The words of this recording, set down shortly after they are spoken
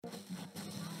Hi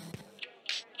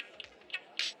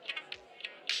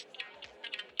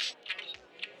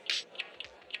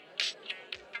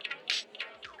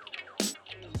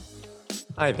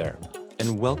there,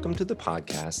 and welcome to the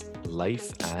podcast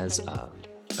Life as a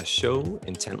show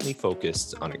intently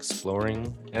focused on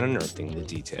exploring and unearthing the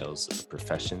details of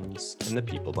professions and the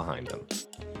people behind them.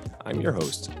 I'm your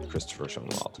host, Christopher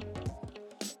Schoenwald.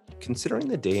 Considering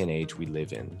the day and age we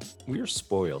live in, we are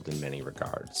spoiled in many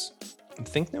regards.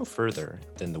 Think no further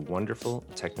than the wonderful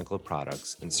technical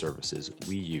products and services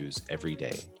we use every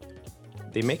day.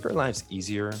 They make our lives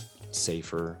easier,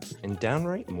 safer, and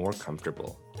downright more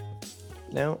comfortable.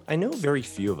 Now, I know very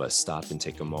few of us stop and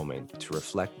take a moment to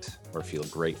reflect or feel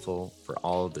grateful for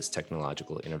all of this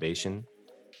technological innovation,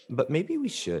 but maybe we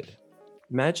should.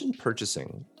 Imagine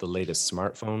purchasing the latest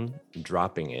smartphone,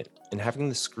 dropping it, and having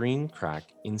the screen crack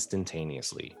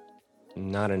instantaneously.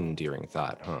 Not an endearing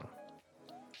thought, huh?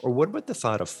 Or what about the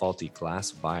thought of faulty glass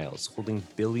vials holding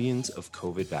billions of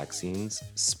COVID vaccines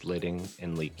splitting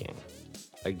and leaking?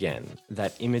 Again,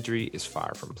 that imagery is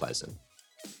far from pleasant.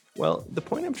 Well, the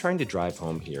point I'm trying to drive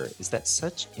home here is that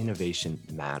such innovation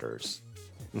matters.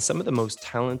 And some of the most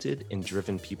talented and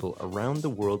driven people around the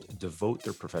world devote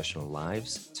their professional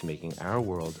lives to making our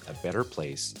world a better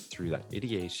place through that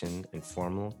ideation and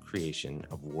formal creation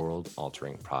of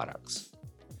world-altering products.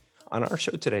 On our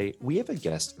show today, we have a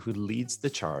guest who leads the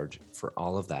charge for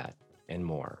all of that and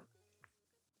more.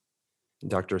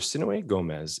 Dr. Sinue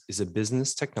Gomez is a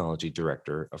business technology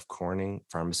director of Corning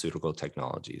Pharmaceutical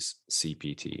Technologies,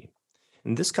 CPT.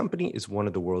 And this company is one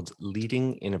of the world's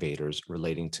leading innovators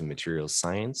relating to materials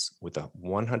science with a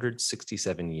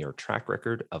 167-year track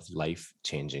record of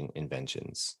life-changing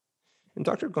inventions. And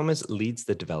Dr. Gomez leads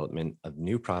the development of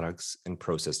new products and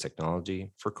process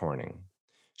technology for Corning.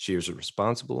 She is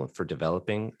responsible for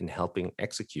developing and helping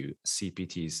execute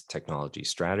CPT's technology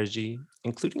strategy,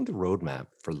 including the roadmap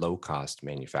for low-cost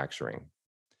manufacturing.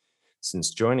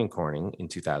 Since joining Corning in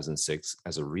 2006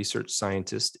 as a research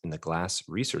scientist in the Glass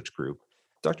Research Group,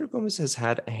 Dr. Gomez has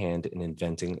had a hand in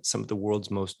inventing some of the world's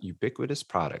most ubiquitous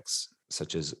products,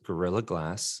 such as Gorilla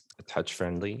Glass, a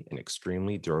touch-friendly and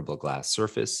extremely durable glass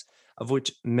surface, of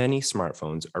which many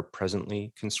smartphones are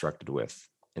presently constructed with,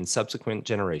 and subsequent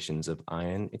generations of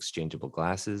ion-exchangeable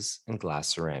glasses and glass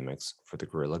ceramics for the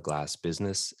Gorilla Glass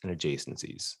business and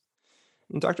adjacencies.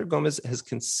 And Dr. Gomez has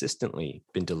consistently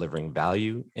been delivering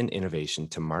value and innovation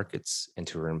to markets and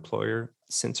to her employer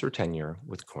since her tenure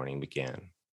with Corning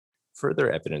began.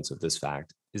 Further evidence of this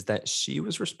fact is that she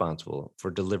was responsible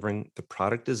for delivering the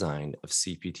product design of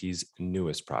CPT's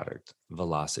newest product,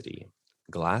 Velocity,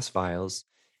 glass vials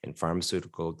and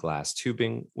pharmaceutical glass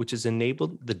tubing, which has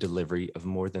enabled the delivery of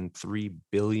more than 3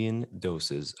 billion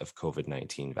doses of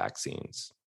COVID-19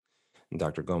 vaccines. And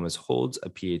Dr. Gomez holds a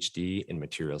PhD in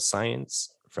materials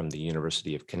science from the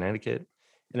University of Connecticut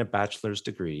and a bachelor's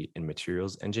degree in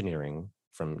materials engineering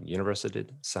from Universidad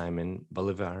Simón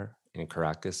Bolívar in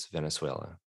Caracas,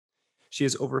 Venezuela. She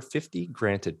has over 50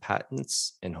 granted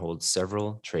patents and holds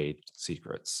several trade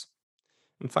secrets.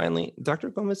 And finally, Dr.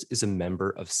 Gomez is a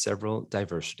member of several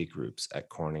diversity groups at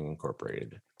Corning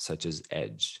Incorporated, such as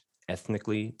EDGE,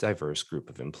 Ethnically Diverse Group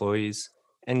of Employees,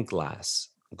 and GLASS,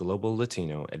 Global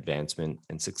Latino Advancement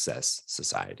and Success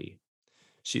Society.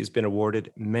 She has been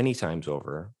awarded many times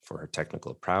over for her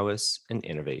technical prowess and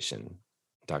innovation.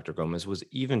 Dr. Gomez was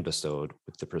even bestowed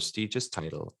with the prestigious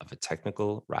title of a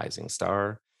Technical Rising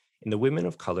Star in the Women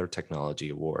of Color Technology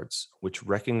Awards, which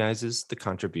recognizes the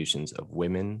contributions of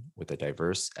women with a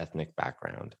diverse ethnic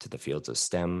background to the fields of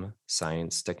STEM,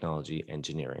 science, technology,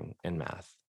 engineering, and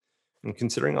math. And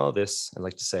considering all this, I'd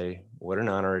like to say what an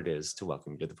honor it is to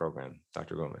welcome you to the program,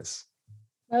 Dr. Gomez.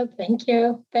 Well, thank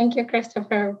you. Thank you,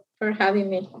 Christopher, for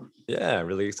having me. Yeah,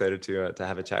 really excited to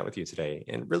have a chat with you today.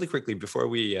 And really quickly, before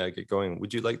we get going,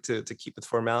 would you like to keep with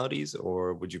formalities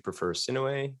or would you prefer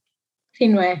Sinue?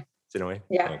 Sinue. Sinue?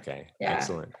 Yeah. Okay, Yeah.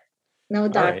 Excellent. No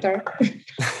doctor.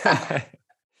 Right.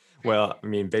 Well, I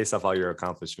mean, based off all your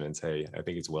accomplishments, hey, I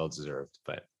think it's well-deserved,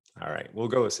 but all right, we'll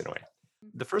go with Sinue.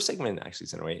 The first segment, actually,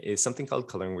 Sinue, is something called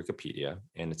Coloring Wikipedia,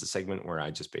 and it's a segment where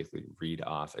I just basically read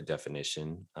off a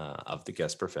definition of the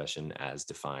guest profession as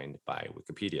defined by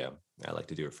Wikipedia. I like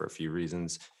to do it for a few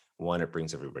reasons. One, it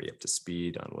brings everybody up to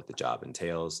speed on what the job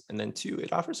entails. And then two,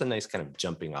 it offers a nice kind of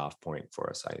jumping off point for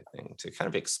us, I think, to kind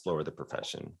of explore the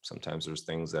profession. Sometimes there's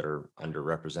things that are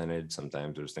underrepresented.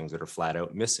 Sometimes there's things that are flat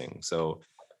out missing. So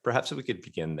perhaps we could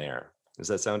begin there. Does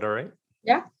that sound all right?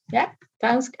 Yeah.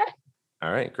 Sounds good.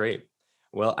 All right, great.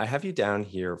 Well, I have you down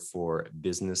here for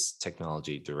Business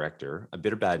Technology Director. A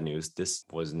bit of bad news. This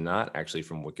was not actually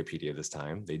from Wikipedia this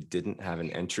time. They didn't have an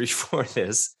entry for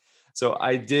this. So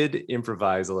I did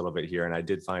improvise a little bit here, and I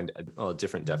did find a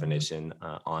different definition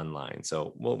online.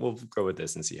 So we'll go with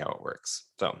this and see how it works.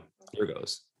 So here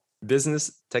goes.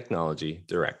 Business Technology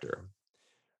Director,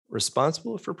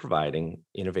 responsible for providing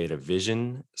innovative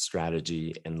vision,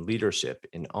 strategy, and leadership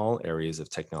in all areas of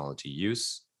technology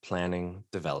use, planning,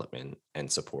 development,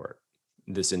 and support.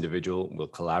 This individual will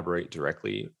collaborate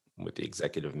directly with the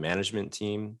executive management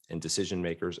team and decision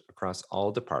makers across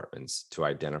all departments to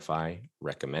identify,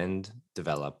 recommend,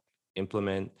 develop,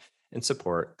 implement, and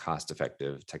support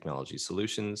cost-effective technology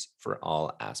solutions for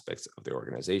all aspects of the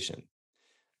organization.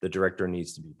 The director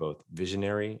needs to be both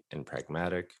visionary and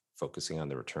pragmatic, focusing on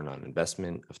the return on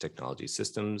investment of technology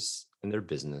systems and their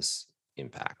business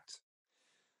impact.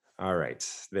 All right,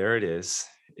 there it is.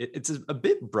 It's a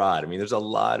bit broad. I mean, there's a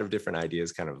lot of different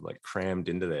ideas kind of like crammed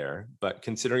into there, but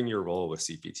considering your role with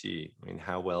CPT, I mean,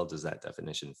 how well does that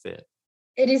definition fit?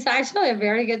 It is actually a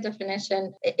very good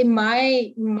definition. In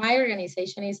my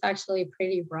organization is actually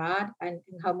pretty broad in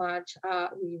how much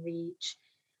we reach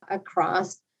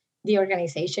across the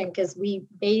organization, because we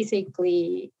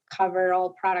basically cover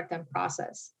all product and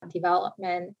process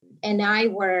development. And I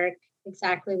work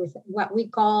exactly with what we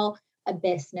call a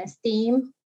business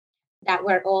team that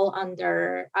we're all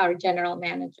under our general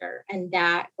manager. And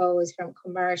that goes from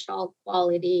commercial,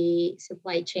 quality,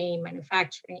 supply chain,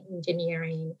 manufacturing,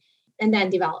 engineering, and then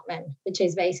development, which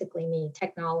is basically me,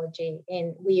 technology.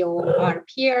 And we all are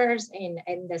peers in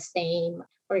the same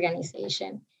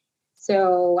organization.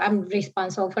 So I'm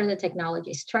responsible for the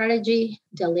technology strategy,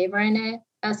 delivering it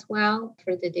as well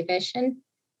for the division.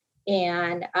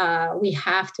 And we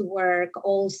have to work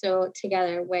also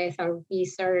together with our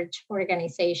research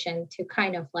organization to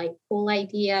kind of like pull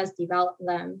ideas, develop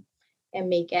them, and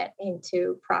make it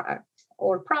into products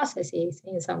or processes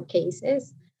in some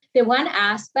cases. The one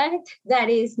aspect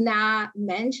that is not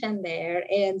mentioned there,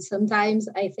 and sometimes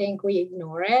I think we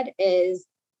ignore it, is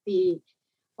the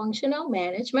functional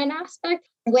management aspect,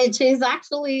 which is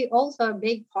actually also a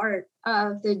big part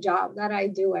of the job that I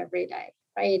do every day,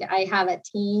 right? I have a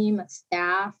team, a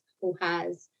staff who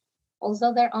has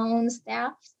also their own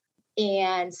staff.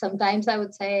 And sometimes I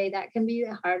would say that can be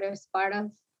the hardest part of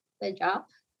the job.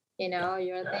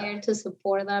 You're there to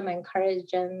support them, encourage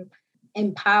them,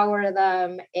 empower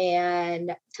them,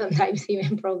 and sometimes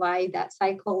even provide that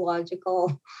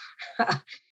psychological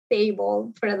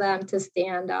stable for them to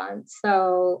stand on.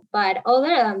 So, but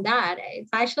other than that, it's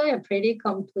actually a pretty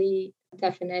complete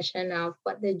definition of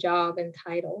what the job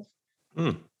entitles.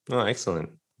 Oh, excellent.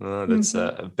 That's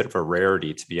a bit of a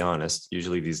rarity, to be honest.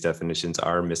 Usually these definitions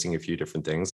are missing a few different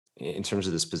things. In terms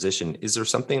of this position, is there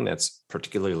something that's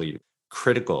particularly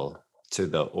critical to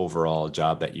the overall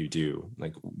job that you do?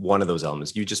 Like one of those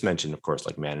elements you just mentioned, of course,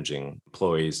 like managing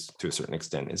employees to a certain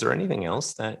extent. Is there anything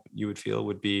else that you would feel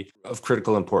would be of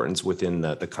critical importance within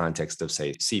the context of,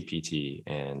 say, CPT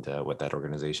and what that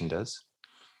organization does?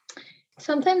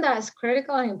 Something that's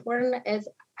critical and important is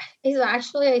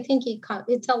actually, I think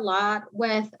it's a lot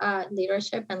with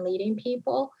leadership and leading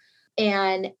people,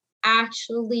 and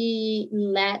actually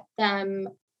let them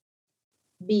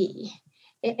be.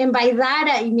 And by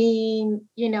that, I mean,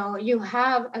 you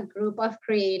have a group of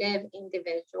creative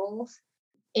individuals,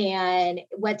 and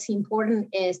what's important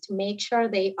is to make sure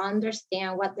they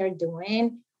understand what they're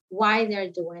doing, why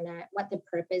they're doing it, what the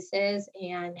purpose is,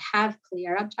 and have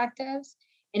clear objectives.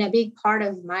 And a big part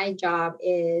of my job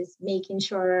is making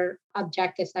sure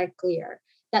objectives are clear,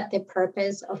 that the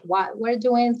purpose of what we're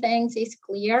doing things is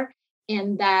clear,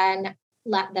 and then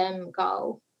let them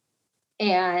go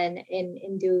and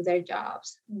do their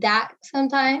jobs. That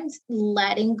sometimes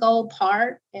letting go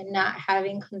part and not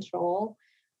having control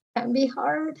can be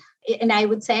hard. And I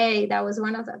would say that was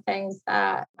one of the things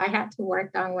that I had to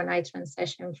work on when I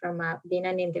transitioned from being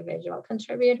an individual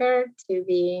contributor to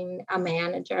being a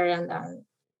manager and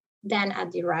then a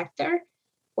director,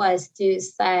 was to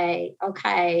say,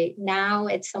 okay, now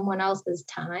it's someone else's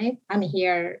time. I'm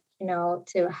here,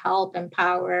 to help,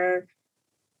 empower,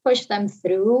 push them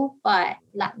through, but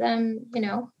let them,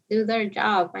 do their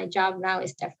job. My job now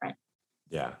is different.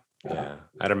 Yeah.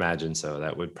 I'd imagine so.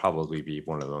 That would probably be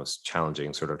one of the most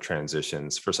challenging sort of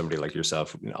transitions for somebody like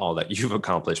yourself, and all that you've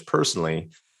accomplished personally,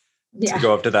 to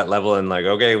go up to that level and like,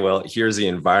 okay, well, here's the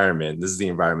environment. This is the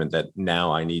environment that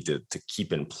now I need to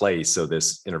keep in place, so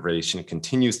this innovation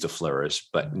continues to flourish,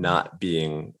 but not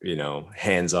being,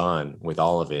 hands-on with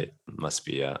all of it must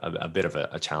be a bit of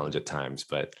a challenge at times.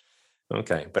 But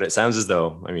okay. But it sounds as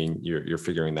though, I mean, you're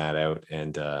figuring that out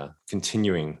and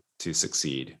continuing to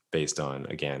succeed based on,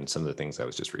 again, some of the things I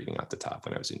was just reading off the top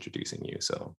when I was introducing you.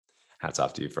 So hats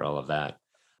off to you for all of that.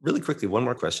 Really quickly, one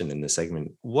more question in this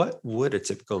segment. What would a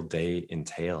typical day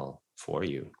entail for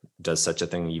you? Does such a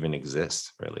thing even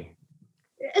exist, really?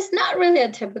 It's not really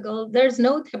a typical, there's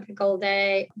no typical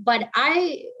day, but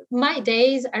my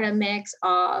days are a mix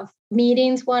of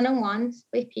meetings, one-on-ones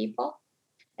with people.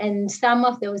 And some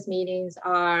of those meetings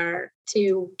are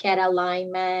to get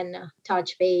alignment,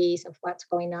 touch base of what's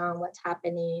going on, what's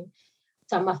happening.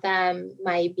 Some of them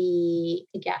might be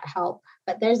to get help,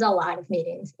 but there's a lot of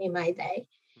meetings in my day.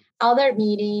 Other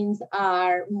meetings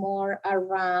are more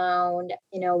around,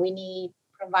 we need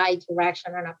to provide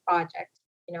direction on a project.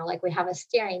 Like we have a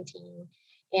steering team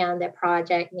and the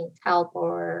project needs help,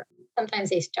 or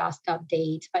sometimes it's just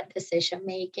updates, but decision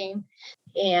making.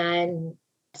 And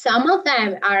some of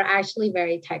them are actually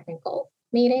very technical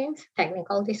meetings,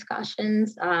 technical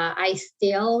discussions. I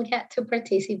still get to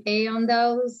participate on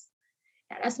those,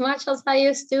 not as much as I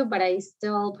used to, but I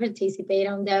still participate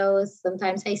on those.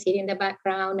 Sometimes I sit in the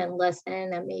background and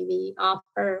listen and maybe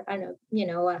offer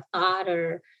a thought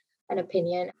or an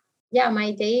opinion. Yeah,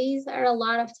 my days are a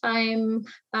lot of time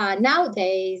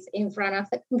nowadays in front of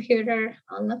the computer,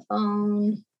 on the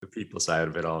phone. The people side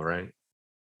of it all, right?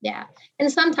 Yeah. And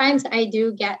sometimes I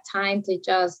do get time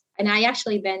to and I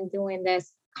actually been doing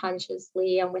this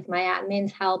consciously and with my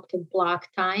admin's help to block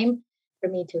time for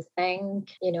me to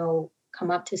think, come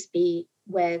up to speed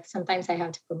with, sometimes I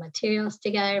have to put materials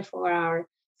together for our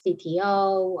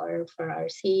CTO or for our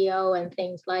CEO and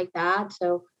things like that.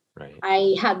 So Right.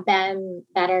 I have been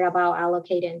better about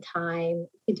allocating time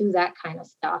to do that kind of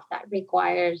stuff that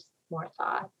requires more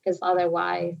thought, because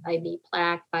otherwise I'd be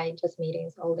plagued by just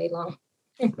meetings all day long.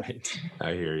 Right.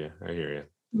 I hear you. I hear you.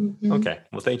 Mm-hmm. Okay.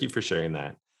 Well, thank you for sharing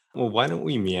that. Well, why don't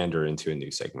we meander into a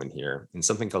new segment here in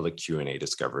something called a Q&A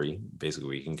discovery. Basically,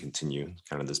 we can continue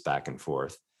kind of this back and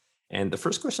forth. And the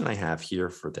first question I have here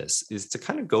for this is to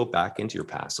kind of go back into your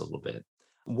past a little bit.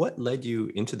 What led you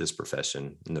into this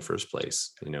profession in the first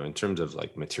place? In terms of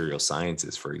like material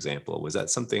sciences, for example, was that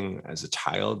something as a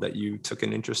child that you took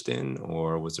an interest in,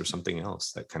 or was there something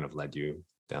else that kind of led you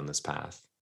down this path?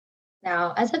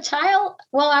 Now, as a child,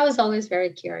 well, I was always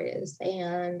very curious.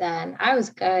 And then I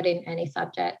was good in any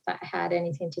subject that had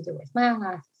anything to do with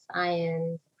math,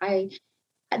 science.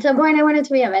 At some point, I wanted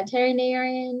to be a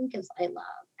veterinarian because I love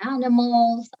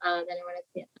animals. Then I wanted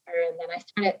to be a nurse. And then I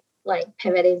started like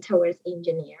pivoting towards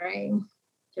engineering,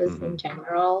 just in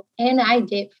general. And I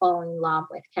did fall in love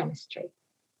with chemistry.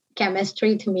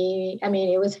 Chemistry to me, I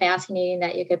mean, it was fascinating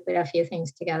that you could put a few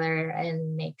things together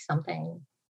and make something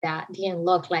that didn't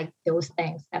look like those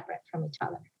things separate from each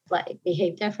other, like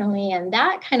behave differently. And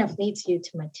that kind of leads you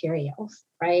to materials,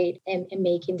 right? And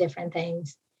making different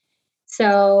things.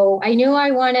 So I knew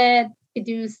I wanted to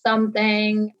do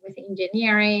something with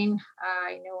engineering.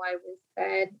 I knew I was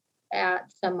good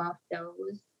at some of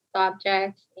those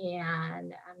subjects.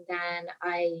 And then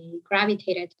I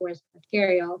gravitated towards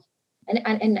materials.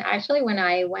 And actually, when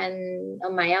I went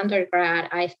on my undergrad,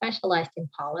 I specialized in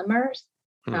polymers,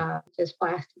 just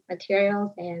plastic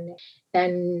materials. And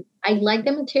then I like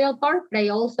the material part, but I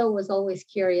also was always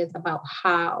curious about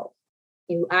how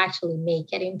you actually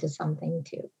make it into something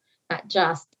too. Not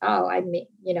just,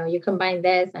 you combine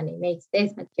this and it makes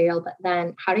this material, but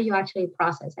then how do you actually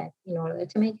process it in order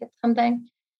to make it something?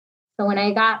 So when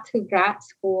I got to grad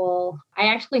school, I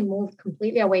actually moved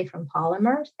completely away from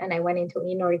polymers and I went into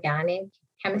inorganic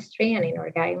chemistry and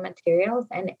inorganic materials.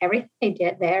 And everything I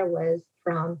did there was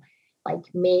from like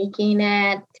making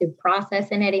it to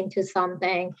processing it into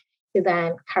something to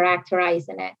then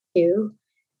characterizing it too.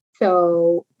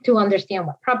 So to understand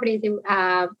what properties it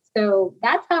have. So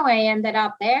that's how I ended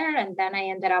up there. And then I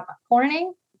ended up at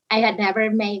Corning. I had never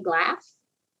made glass.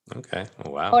 Okay.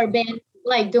 Oh, wow. Or been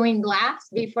like doing glass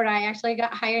before I actually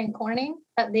got hired in Corning.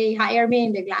 They hired me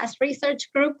in the glass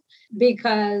research group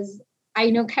because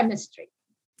I knew chemistry.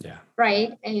 Yeah.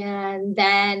 Right. And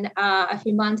then a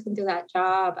few months into that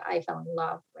job, I fell in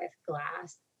love with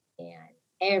glass and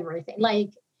everything. Like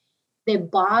the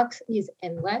box is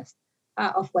endless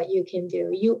of what you can do.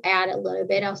 You add a little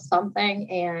bit of something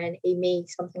and it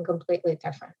makes something completely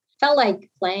different. Felt like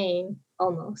playing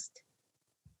almost.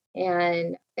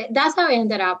 And that's how I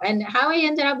ended up. And how I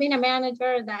ended up being a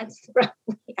manager, that's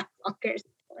probably a longer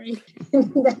story.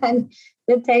 Then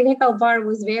the technical part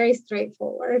was very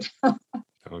straightforward.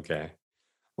 Okay.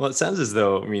 Well, it sounds as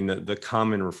though, the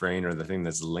common refrain or the thing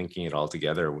that's linking it all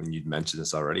together when you'd mentioned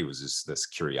this already was just this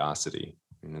curiosity.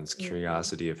 This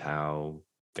curiosity of how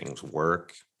things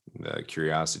work, the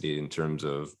curiosity in terms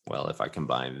of, well, if I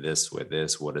combine this with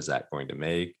this, what is that going to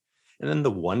make? And then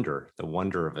the wonder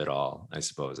of it all, I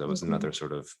suppose. That was another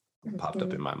sort of popped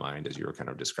up in my mind as you were kind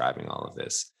of describing all of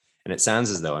this. And it sounds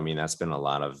as though, I mean, that's been a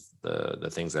lot of the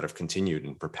things that have continued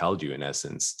and propelled you in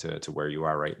essence to where you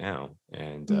are right now.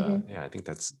 And yeah, I think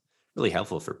that's really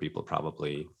helpful for people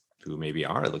probably who maybe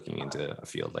are looking into a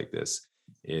field like this,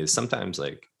 is sometimes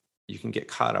like you can get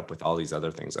caught up with all these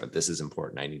other things. Like, this is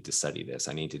important. I need to study this.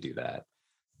 I need to do that.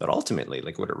 But ultimately,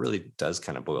 like what it really does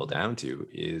kind of boil down to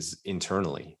is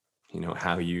internally,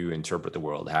 how you interpret the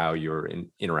world, how you're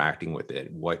interacting with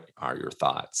it, what are your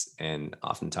thoughts. And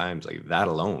oftentimes like that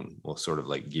alone will sort of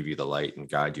like give you the light and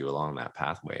guide you along that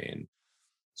pathway and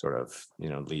sort of,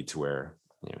 lead to where,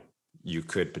 you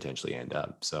could potentially end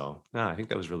up. So no, I think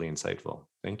that was really insightful.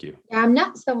 Thank you. Yeah, I'm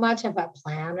not so much of a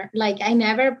planner. Like I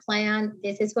never plan,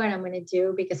 this is what I'm going to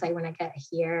do because I want to get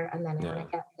here and then I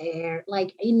want to get there.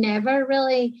 Like I never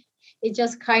really, it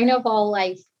just kind of all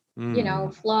like,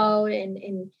 flow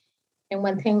and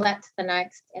one thing led to the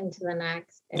next and to the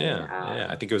next. And, yeah.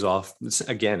 I think it was all,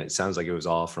 again, it sounds like it was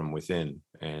all from within,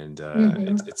 and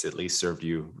it's at least served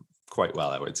you quite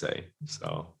well, I would say.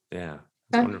 So yeah,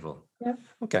 it's wonderful. Yeah.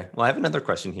 Okay. Well, I have another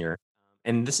question here.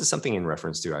 And this is something in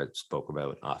reference to, I spoke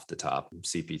about off the top,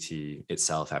 CPT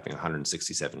itself having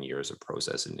 167 years of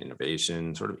process and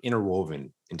innovation sort of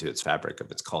interwoven into its fabric of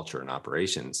its culture and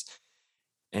operations.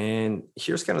 And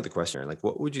here's kind of the question, like,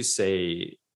 what would you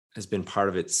say has been part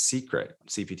of its secret,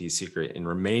 CPT's secret, in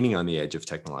remaining on the edge of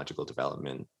technological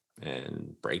development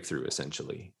and breakthrough,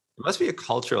 essentially? It must be a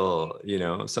cultural,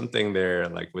 something there,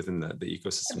 like within the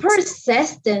ecosystem.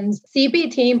 Persistence,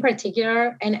 CPT in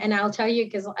particular, and I'll tell you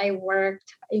because I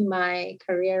worked in my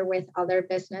career with other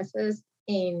businesses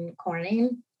in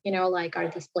Corning, like our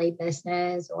display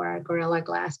business or our Gorilla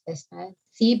Glass business.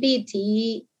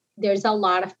 CPT, there's a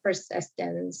lot of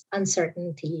persistence,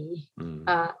 uncertainty.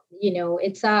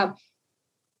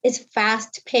 It's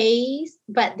fast paced,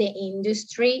 but the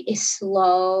industry is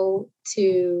slow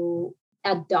to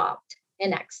adopt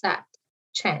and accept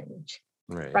change.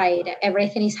 Right?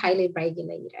 Everything is highly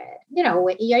regulated.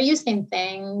 You're using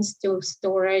things to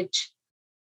storage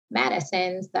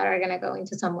medicines that are going to go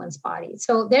into someone's body.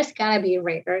 So there's got to be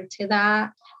rigor to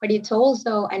that. But it's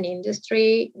also an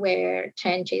industry where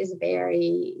change is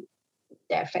very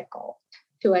difficult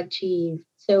to achieve.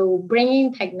 So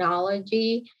bringing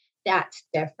technology that's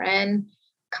different,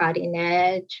 cutting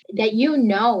edge, that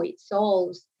it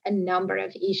solves a number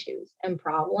of issues and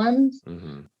problems.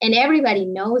 And everybody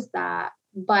knows that,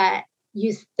 but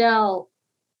you still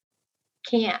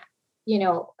can't,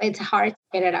 it's hard to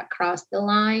get it across the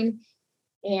line.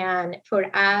 And for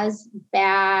as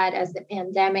bad as the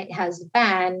pandemic has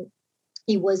been,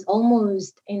 it was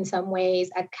almost in some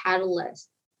ways a catalyst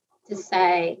to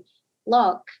say,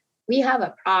 look, we have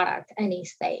a product and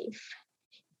it's safe.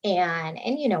 And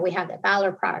we have the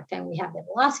Valor product and we have the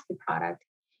Velocity product.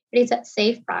 But it's a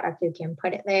safe product. You can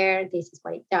put it there. This is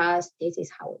what it does. This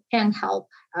is how it can help.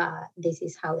 This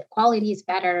is how the quality is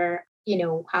better.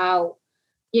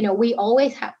 We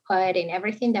always have put in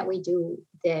everything that we do,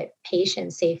 the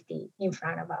patient safety in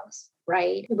front of us,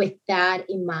 right? With that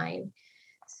in mind.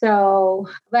 So,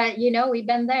 but, we've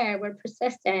been there. We're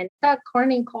persistent. It's a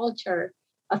Corning culture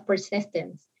of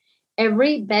persistence.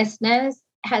 Every business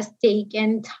has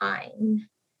taken time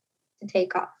to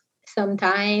take off.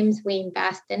 Sometimes we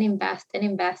invest and invest and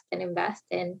invest and invest,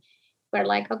 and we're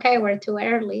like, okay, we're too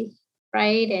early,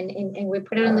 right? And we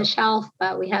put it on the shelf,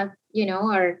 but we have,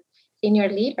 our senior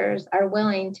leaders are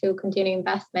willing to continue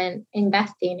investing.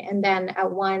 And then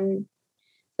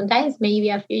sometimes maybe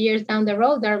a few years down the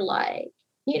road, they're like,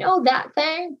 that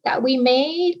thing that we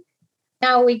made,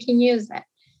 now we can use it.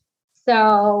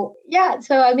 So, yeah.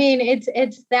 So, I mean,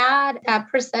 it's that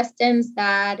persistence,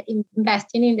 that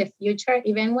investing in the future,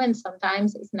 even when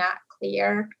sometimes it's not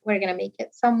clear we're going to make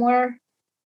it somewhere.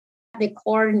 The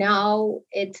core know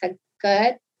it's a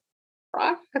good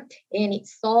product and it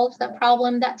solves a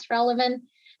problem that's relevant.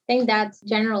 I think that's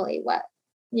generally what,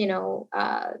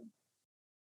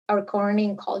 our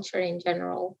Corning culture in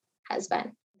general has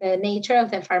been. The nature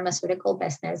of the pharmaceutical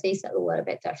business is a little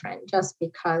bit different just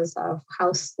because of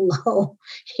how slow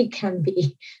it can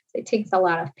be. So it takes a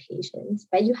lot of patience,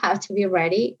 but you have to be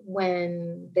ready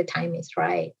when the time is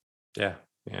right. Yeah,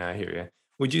 I hear you.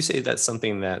 Would you say that's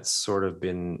something that's sort of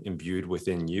been imbued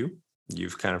within you?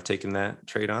 You've kind of taken that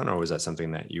trait on, or was that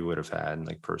something that you would have had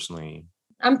like personally?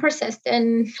 I'm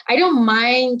persistent. I don't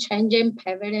mind changing,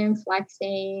 pivoting,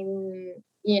 flexing.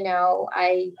 In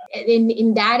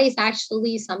that is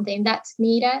actually something that's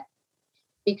needed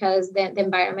because the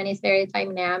environment is very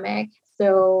dynamic.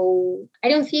 So I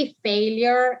don't see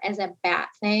failure as a bad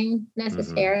thing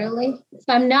necessarily.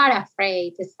 So I'm not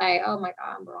afraid to say, oh my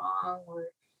God, I'm wrong, or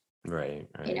Right,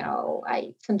 You right. know,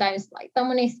 I sometimes like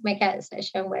someone needs to make a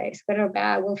decision whether it's good or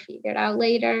bad. We'll figure it out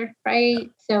later, Yeah. right?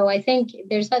 So I think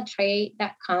there's a trait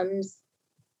that comes,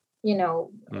 you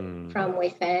know, Mm, from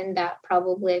within that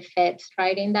probably fits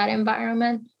right in that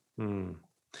environment. mm.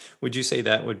 Would you say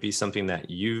that would be something that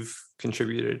you've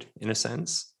contributed in a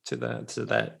sense to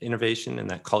that innovation and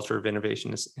that culture of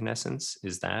innovation is in essence?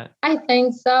 Is that I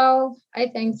think so. I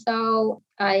think so.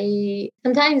 I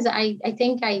sometimes I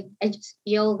think I just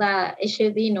feel that it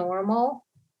should be normal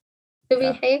to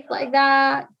yeah. behave like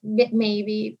that.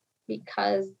 Maybe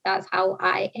because that's how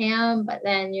I am. But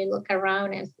then you look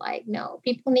around and it's like, no,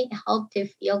 people need help to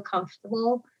feel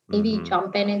comfortable. Maybe Hmm.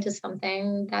 jumping into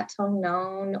something that's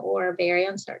unknown or very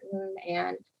uncertain.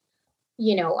 And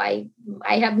you know, I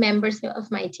have members of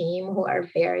my team who are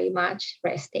very much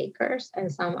risk takers,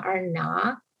 and some are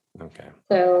not. Okay.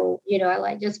 So you know, I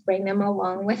like just bring them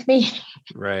along with me.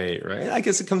 Right, right. I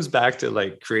guess it comes back to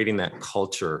like creating that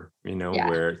culture, Yeah,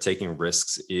 where taking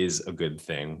risks is a good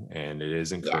thing and it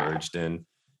is yeah. encouraged. And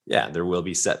yeah, there will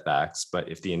be setbacks, but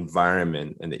if the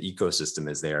environment and the ecosystem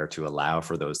is there to allow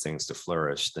for those things to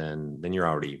flourish, then you're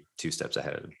already two steps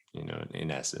ahead,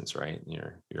 in essence, right?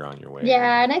 You're on your way.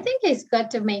 Yeah, and I think it's good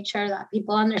to make sure that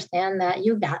people understand that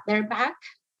you got their back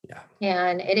Yeah.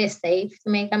 and it is safe to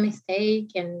make a mistake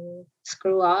and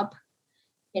screw up.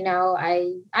 You know,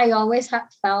 I always have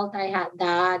felt I had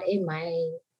that in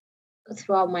my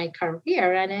throughout my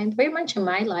career and in pretty much in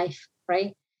my life, right?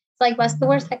 It's like what's the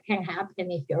worst that can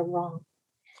happen if you're wrong,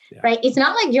 Yeah. right? It's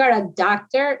not like you're a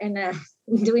doctor and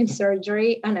doing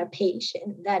surgery on a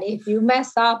patient that if you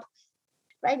mess up,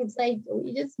 right? It's like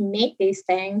we just make these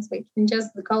things. We can just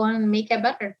go on and make it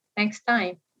better next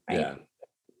time, right? Yeah.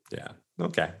 Yeah.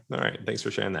 Okay. All right. Thanks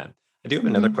for sharing that. I do have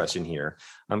another Mhm. question here.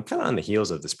 I'm kind of on the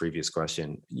heels of this previous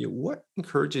question. What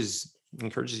encourages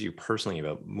you personally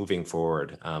about moving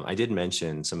forward? I did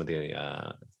mention some of the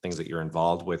things that you're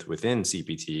involved with within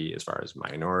CPT as far as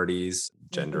minorities,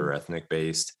 gender, Mhm. ethnic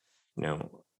based.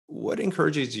 What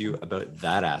encourages you about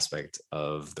that aspect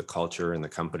of the culture and the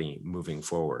company moving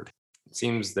forward? It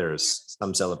seems there's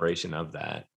some celebration of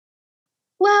that.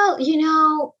 Well, you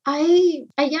know, I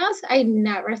guess I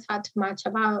never thought too much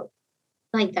about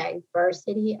like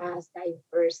diversity as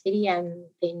diversity and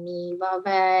the need of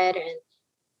it and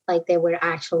like they were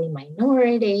actually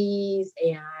minorities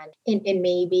and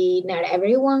maybe not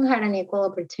everyone had an equal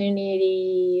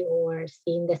opportunity or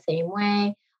seen the same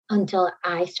way until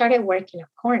I started working at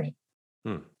Corning.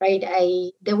 Hmm. Right.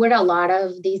 There were a lot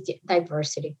of these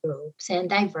diversity groups and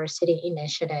diversity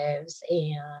initiatives.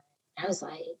 And I was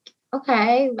like,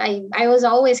 okay, I was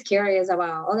always curious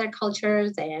about other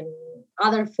cultures and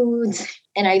other foods.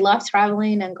 And I love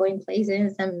traveling and going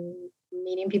places and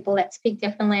meeting people that speak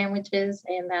different languages.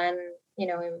 And then, you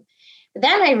know,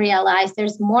 then I realized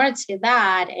there's more to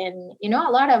that. And, you know,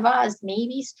 a lot of us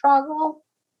maybe struggle,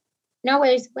 you know,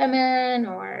 whether it's women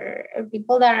or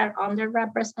people that are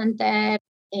underrepresented.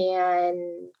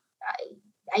 And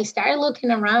I started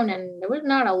looking around, and there was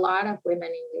not a lot of women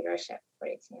in leadership, for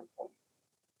example.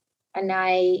 And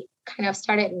I kind of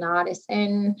started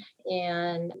noticing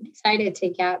and decided to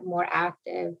get more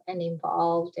active and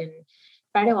involved and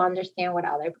try to understand what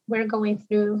others were going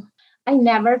through. I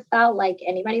never felt like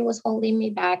anybody was holding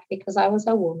me back because I was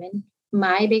a woman.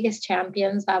 My biggest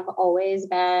champions have always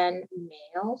been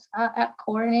males at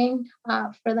Corning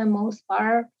for the most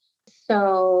part.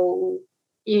 So,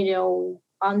 you know,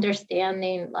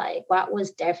 understanding like what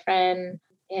was different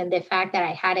and the fact that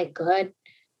I had it good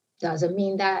doesn't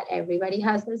mean that everybody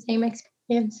has the same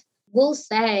experience. We'll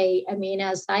say, I mean,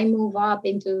 as I move up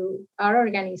into our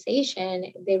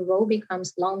organization, the role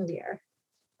becomes lonelier,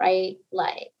 right?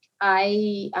 Like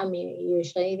I mean,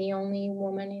 usually the only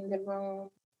woman in the room,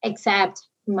 except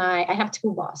I have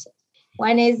two bosses.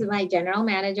 One is my general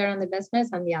manager on the business,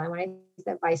 and the other one is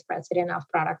the vice president of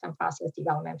product and process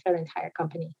development for the entire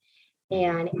company. Mhm.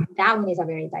 And that one is a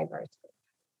very diverse group.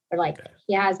 Or like Okay.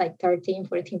 he has like 13,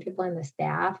 14 people in the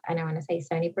staff, and I want to say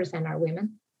 70% are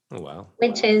women, Oh, wow.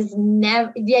 which is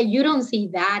never, yeah, you don't see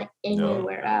that No,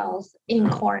 anywhere else in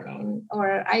no. Corning,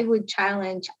 or I would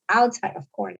challenge outside of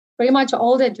Corning. Pretty much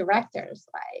all the directors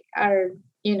like are,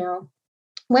 you know,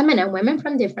 women and women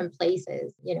from different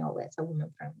places. You know, there's a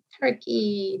woman from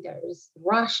Turkey, there's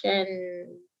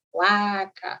Russian,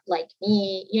 Black, like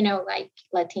me, you know, like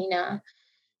Latina.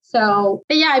 So,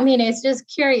 but yeah, I mean, it's just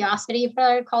curiosity for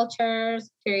other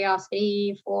cultures,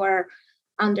 curiosity for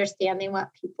understanding what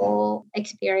people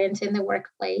experience in the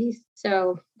workplace.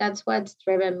 So that's what's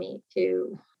driven me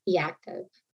to be active.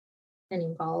 and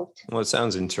involved. Well, it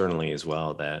sounds internally as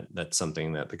well that that's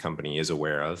something that the company is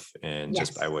aware of. And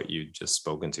just by Yes. what you just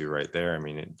spoken to right there, I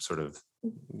mean, it sort of,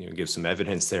 gives some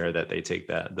evidence there that they take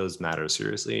those matters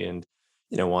seriously and,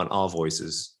 want all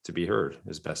voices to be heard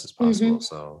as best as possible. Mm-hmm.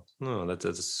 So no,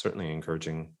 that's certainly an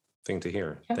encouraging thing to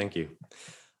hear. Yeah. Thank you.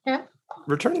 Yeah.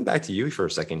 Returning back to you for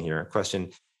a second here, a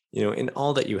question, in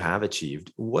all that you have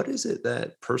achieved, what is it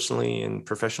that personally and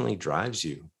professionally drives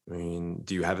you? I mean,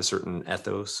 do you have a certain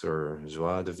ethos or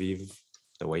joie de vivre,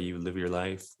 the way you live your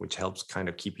life, which helps kind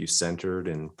of keep you centered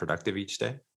and productive each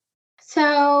day?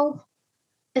 So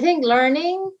I think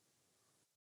learning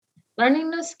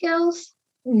new skills,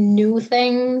 new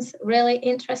things really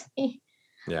interest me.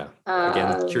 Yeah.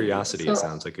 Again, curiosity, it So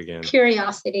sounds like again.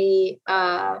 curiosity,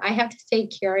 I have to stay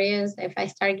curious. If I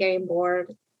start getting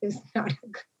bored, it's not a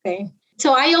good thing.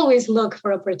 So I always look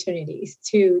for opportunities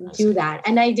to I do see. that.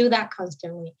 And I do that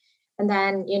constantly. And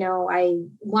then,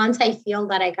 once I feel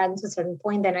that I got to a certain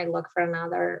point, then I look for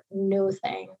another new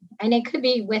thing. And it could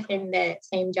be within the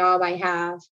same job I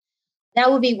have.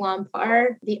 That would be one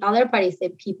part. The other part is the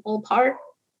people part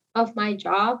of my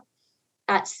job,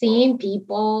 at seeing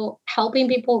people, helping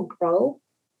people grow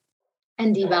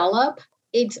and develop.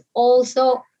 It's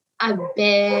also a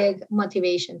big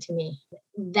motivation to me.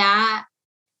 That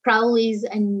probably is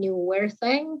a newer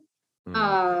thing, Mm,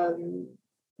 um,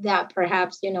 that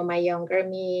perhaps, my younger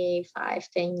me, 5,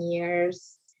 10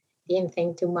 years, didn't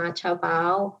think too much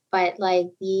about. But it's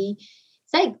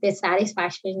like the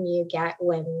satisfaction you get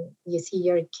when you see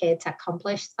your kids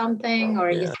accomplish something or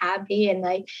you're yeah. happy. And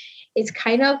it's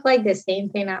kind of like the same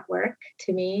thing at work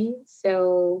to me.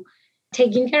 So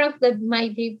taking care of my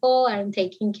people and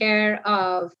taking care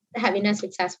of having a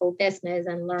successful business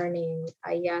and learning,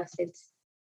 I guess it's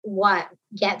what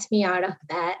gets me out of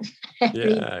that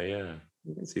every Yeah. Yeah.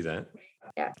 You can see that.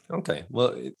 yeah. Okay.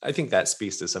 Well, I think that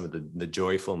speaks to some of the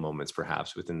joyful moments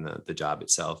perhaps within the job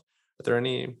itself. Are there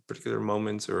any particular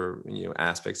moments or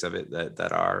aspects of it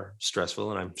that are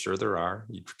stressful? And I'm sure there are.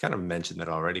 You kind of mentioned that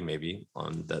already, maybe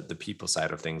on the people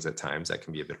side of things at times that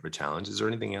can be a bit of a challenge. Is there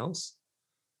anything else?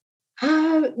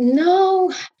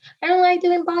 No, I don't like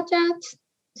doing budgets.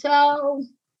 So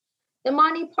the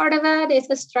money part of it is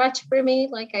a stretch for me.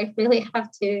 Like I really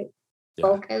have to Yeah.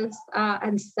 focus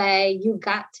and say, you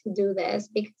got to do this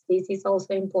because this is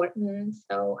also important.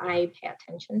 So I pay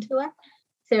attention to it.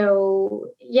 So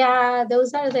yeah,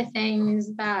 those are the things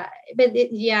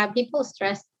yeah, people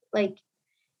stress, like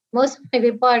most of my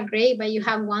people are great, but you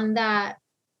have one that,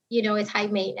 is high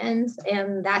maintenance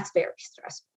and that's very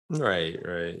stressful. Right.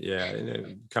 Right. Yeah. And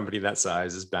a company that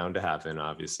size is bound to happen,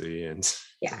 obviously. And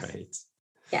Yes. right.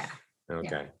 Yeah. Yeah.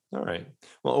 Okay. All right.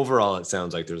 Well, overall, it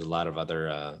sounds like there's a lot of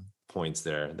other points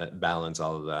there that balance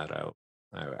all of that out.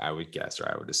 I would guess, or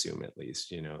I would assume at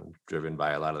least, driven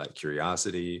by a lot of that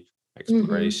curiosity, Mm-hmm.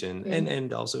 exploration, Yeah.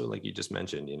 and also, like you just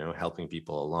mentioned, helping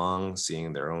people along,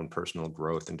 seeing their own personal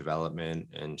growth and development,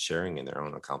 and sharing in their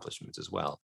own accomplishments as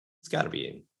well. It's got to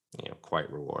be,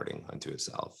 quite rewarding unto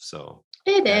itself. So,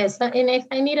 It yeah, is. And if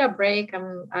I need a break,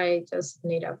 I just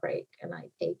need a break and I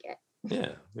take it.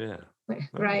 yeah, yeah. All right.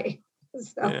 Right.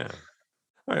 So, Yeah.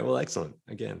 All right. Well, excellent.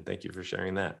 Again, thank you for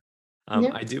sharing that.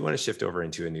 yeah. I do want to shift over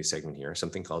into a new segment here,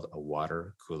 something called a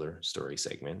water cooler story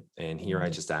segment. And here I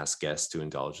Mhm. just ask guests to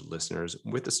indulge listeners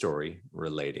with a story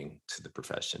relating to the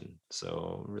profession.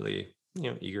 So really,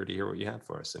 eager to hear what you have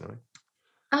for us, anyway.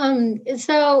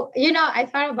 So, I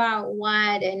thought about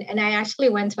and I actually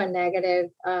went to a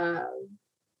negative,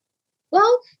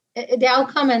 well, the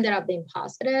outcome ended up being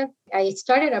positive. I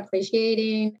started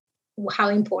appreciating how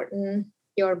important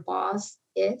your boss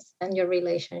is and your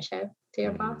relationship to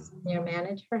your boss, Mm, your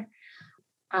manager.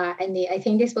 I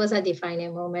think this was a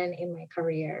defining moment in my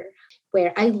career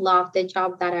where I loved the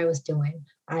job that I was doing.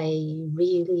 I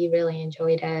really, really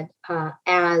enjoyed it,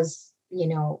 as,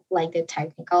 like the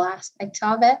technical aspects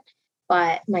of it.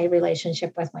 But my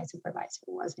relationship with my supervisor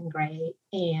wasn't great.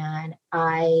 And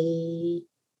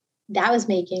that was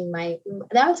making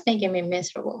me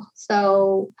miserable.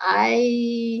 So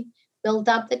I built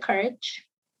up the courage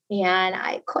and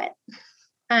I quit. wow.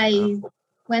 I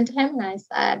went to him and I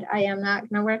said, I am not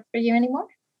going to work for you anymore.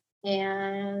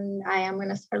 And I am going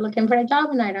to start looking for a job.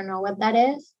 And I don't know what that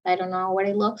is. I don't know what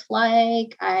it looks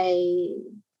like. I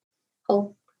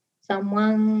hope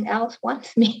someone else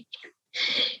wants me,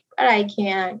 but I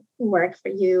can't work for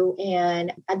you.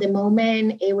 And at the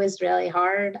moment, it was really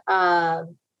hard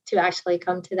to actually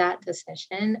come to that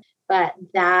decision. But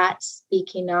that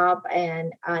speaking up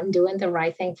and doing the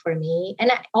right thing for me,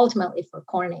 and ultimately for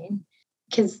Corning,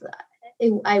 because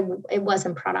it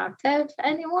wasn't productive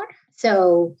anymore.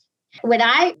 So what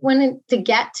I wanted to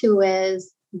get to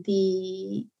is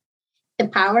the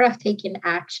power of taking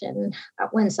action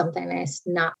when something is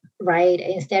not right,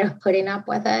 instead of putting up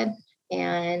with it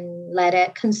and let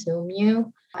it consume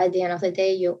you. At the end of the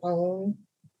day, you own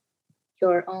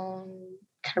your own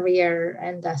career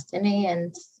and destiny,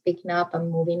 and speaking up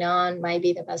and moving on might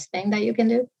be the best thing that you can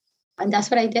do. And that's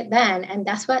what I did then. And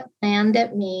that's what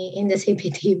landed me in the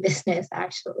CPT business,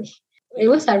 actually. It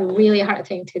was a really hard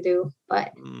thing to do,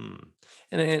 but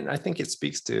And I think it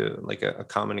speaks to like a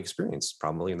common experience,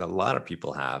 probably that a lot of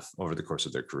people have over the course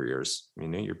of their careers. You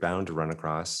know, you're bound to run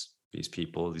across these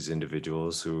people, these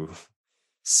individuals who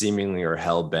seemingly are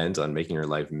hell bent on making your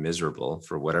life miserable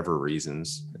for whatever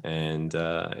reasons. And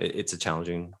it's a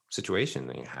challenging situation.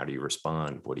 Like, how do you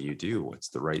respond? What do you do? What's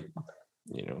the right,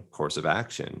 course of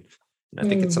action? And I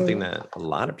think it's something that a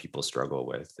lot of people struggle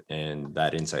with. And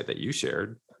that insight that you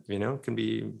shared, can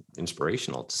be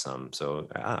inspirational to some. So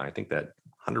I think that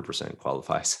 100%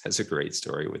 qualifies as a great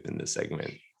story within this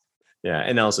segment. Yeah.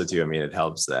 And also too, I mean, it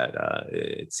helps that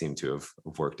it seemed to have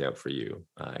worked out for you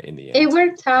in the end. It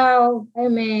worked out. I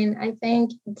mean, I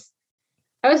think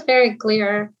I was very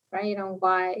clear, right, on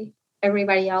why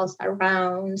everybody else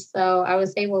around. So I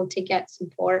was able to get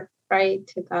support, right,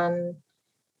 to then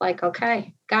like,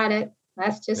 okay, got it.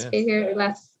 Let's just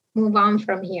let's move on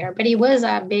from here. But it was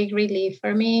a big relief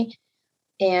for me.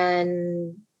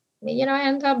 And, it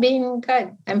ended up being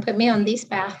good and put me on this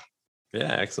path.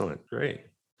 Yeah, excellent. Great.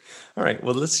 All right.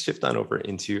 Well, let's shift on over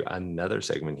into another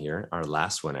segment here, our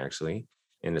last one, actually.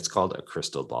 And it's called a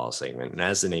crystal ball segment. And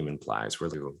as the name implies, we're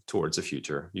looking towards the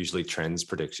future, usually trends,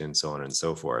 predictions, so on and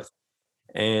so forth.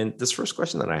 And this first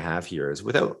question that I have here is,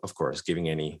 without, of course, giving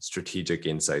any strategic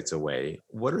insights away,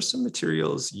 what are some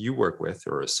materials you work with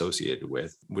or associated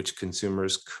with which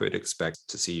consumers could expect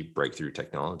to see breakthrough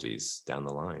technologies down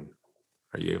the line?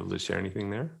 Are you able to share anything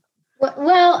there?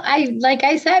 Well, like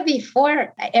I said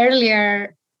before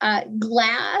earlier,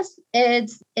 glass,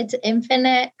 it's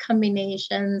infinite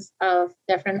combinations of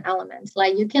different elements.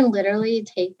 Like you can literally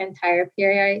take an entire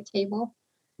periodic table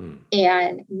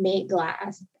and make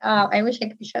glass. I wish I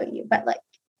could show you, but like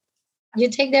you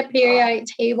take the periodic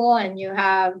table and you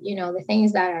have, the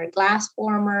things that are glass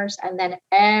formers, and then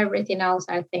everything else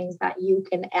are things that you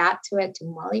can add to it to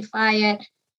mollify it.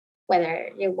 Whether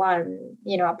you want,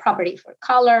 a property for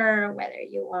color, whether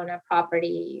you want a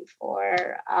property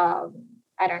for,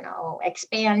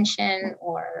 expansion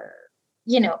or,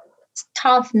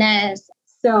 toughness.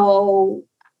 So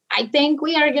I think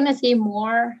we are going to see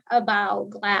more about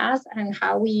glass and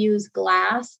how we use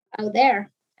glass out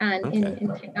there and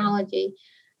in technology.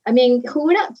 I mean, who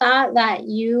would have thought that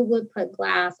you would put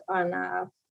glass on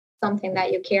something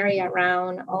that you carry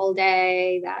around all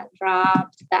day that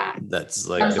drops? That's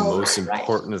like the most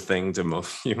important thing to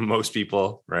most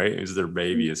people, right? Is their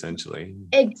baby, essentially.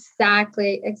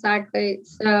 Exactly.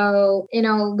 So,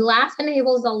 glass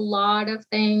enables a lot of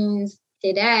things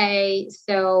today.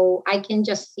 So I can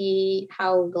just see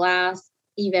how glass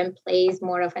even plays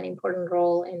more of an important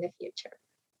role in the future.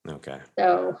 Okay.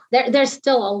 So there's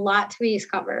still a lot to be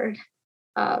discovered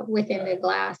within the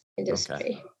glass industry.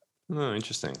 Okay. Oh,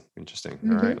 interesting.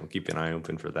 All right. We'll keep an eye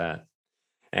open for that.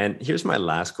 And here's my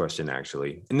last question,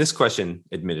 actually. And this question,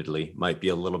 admittedly, might be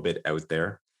a little bit out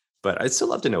there, but I'd still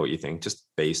love to know what you think, just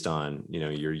based on,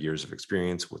 your years of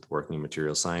experience with working in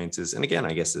material sciences. And again,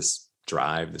 I guess this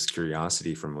drive, this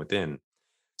curiosity from within.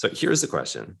 So here's the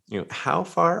question, how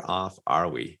far off are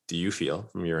we, do you feel,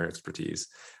 from your expertise,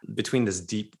 between this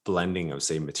deep blending of,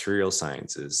 say, material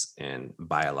sciences and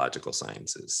biological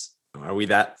sciences? Are we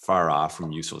that far off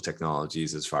from useful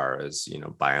technologies as far as,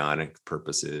 bionic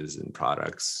purposes and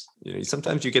products?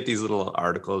 Sometimes you get these little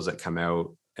articles that come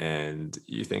out and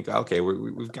you think, okay,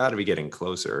 we've got to be getting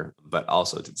closer, but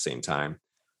also at the same time,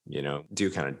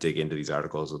 do kind of dig into these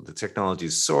articles. The technology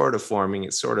is sort of forming,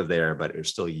 it's sort of there, but it's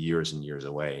still years and years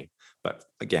away. But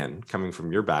again, coming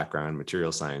from your background,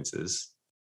 material sciences,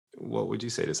 what would you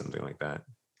say to something like that?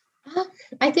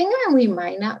 I think that we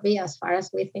might not be as far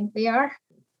as we think we are.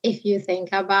 If you think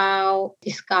about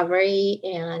discovery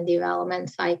and development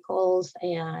cycles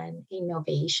and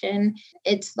innovation,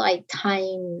 it's like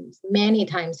many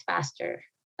times faster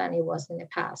than it was in the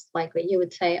past. Like what you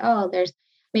would say, I'll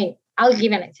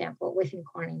give an example within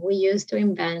Corning. We used to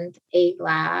invent a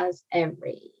glass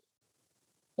every,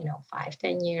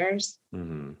 5-10 years.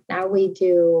 Mm-hmm. Now we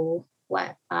do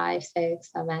 5,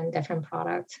 6, 7 different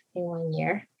products in 1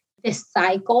 year. This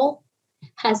cycle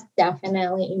has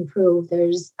definitely improved.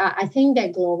 There's, I think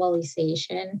that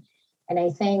globalization, and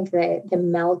I think that the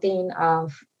melting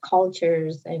of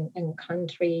cultures and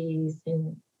countries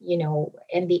and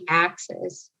and the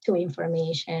access to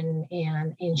information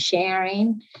and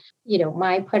sharing,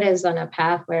 might put us on a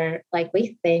path where like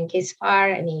we think is far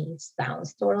and it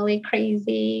sounds totally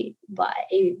crazy, but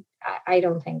I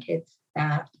don't think it's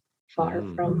that far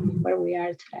from where we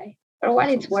are today, for what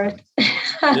it's worth.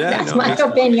 Yeah, That's my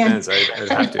opinion. I'd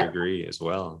have to agree as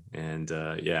well. And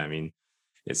I mean,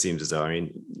 it seems as though,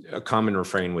 a common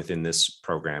refrain within this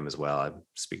program as well, I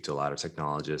speak to a lot of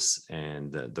technologists,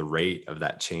 and the rate of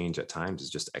that change at times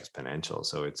is just exponential.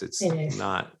 So it's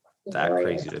not that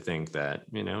crazy to think that,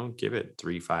 give it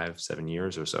 3, 5, 7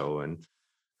 years or so, and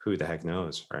who the heck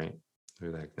knows, right?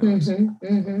 Who the heck knows?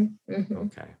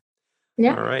 Okay.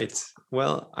 Yeah. All right.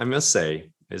 Well, I must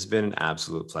say, it's been an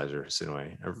absolute pleasure,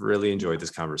 Sinue. I've really enjoyed this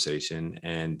conversation,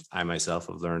 and I myself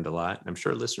have learned a lot. I'm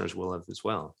sure listeners will have as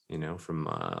well, from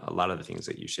a lot of the things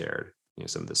that you shared,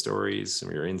 some of the stories, some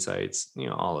of your insights,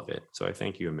 all of it. So I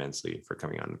thank you immensely for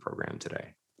coming on the program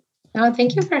today. No,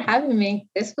 thank you for having me.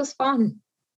 This was fun.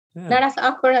 Yeah. Not as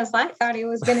awkward as I thought it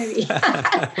was going to be.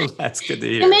 That's good to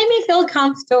hear. It made me feel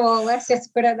comfortable. Let's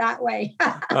just put it that way.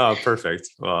 Oh, perfect.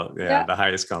 Well, yeah, the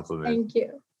highest compliment. Thank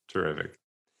you. Terrific.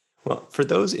 Well, for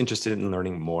those interested in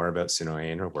learning more about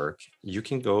Sinue and her work, you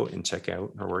can go and check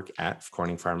out her work at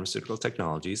Corning Pharmaceutical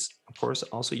Technologies. Of course,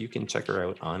 also you can check her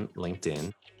out on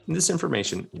LinkedIn. And this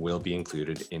information will be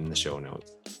included in the show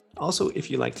notes. Also,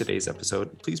 if you like today's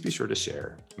episode, please be sure to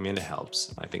share. It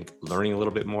helps. I think learning a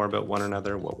little bit more about one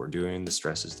another, what we're doing, the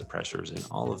stresses, the pressures, and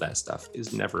all of that stuff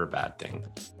is never a bad thing.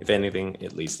 If anything,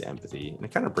 it leads to empathy, and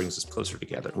it kind of brings us closer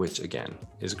together, which again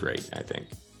is great, I think.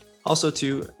 Also,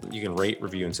 too, you can rate,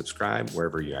 review, and subscribe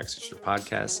wherever you access your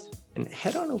podcasts. And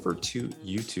head on over to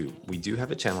YouTube. We do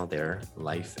have a channel there,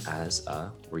 Life as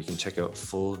A, where you can check out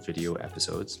full video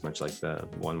episodes, much like the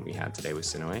one we had today with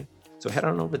Sinue. So head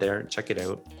on over there, check it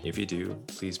out. If you do,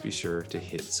 please be sure to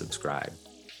hit subscribe.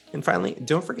 And finally,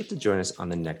 don't forget to join us on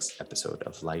the next episode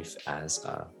of Life as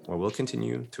A, where we'll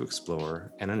continue to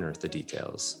explore and unearth the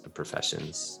details, the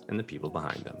professions, and the people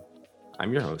behind them.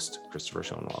 I'm your host, Christopher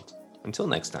Schoenwald. Until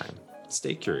next time,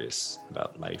 stay curious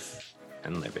about life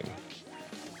and living.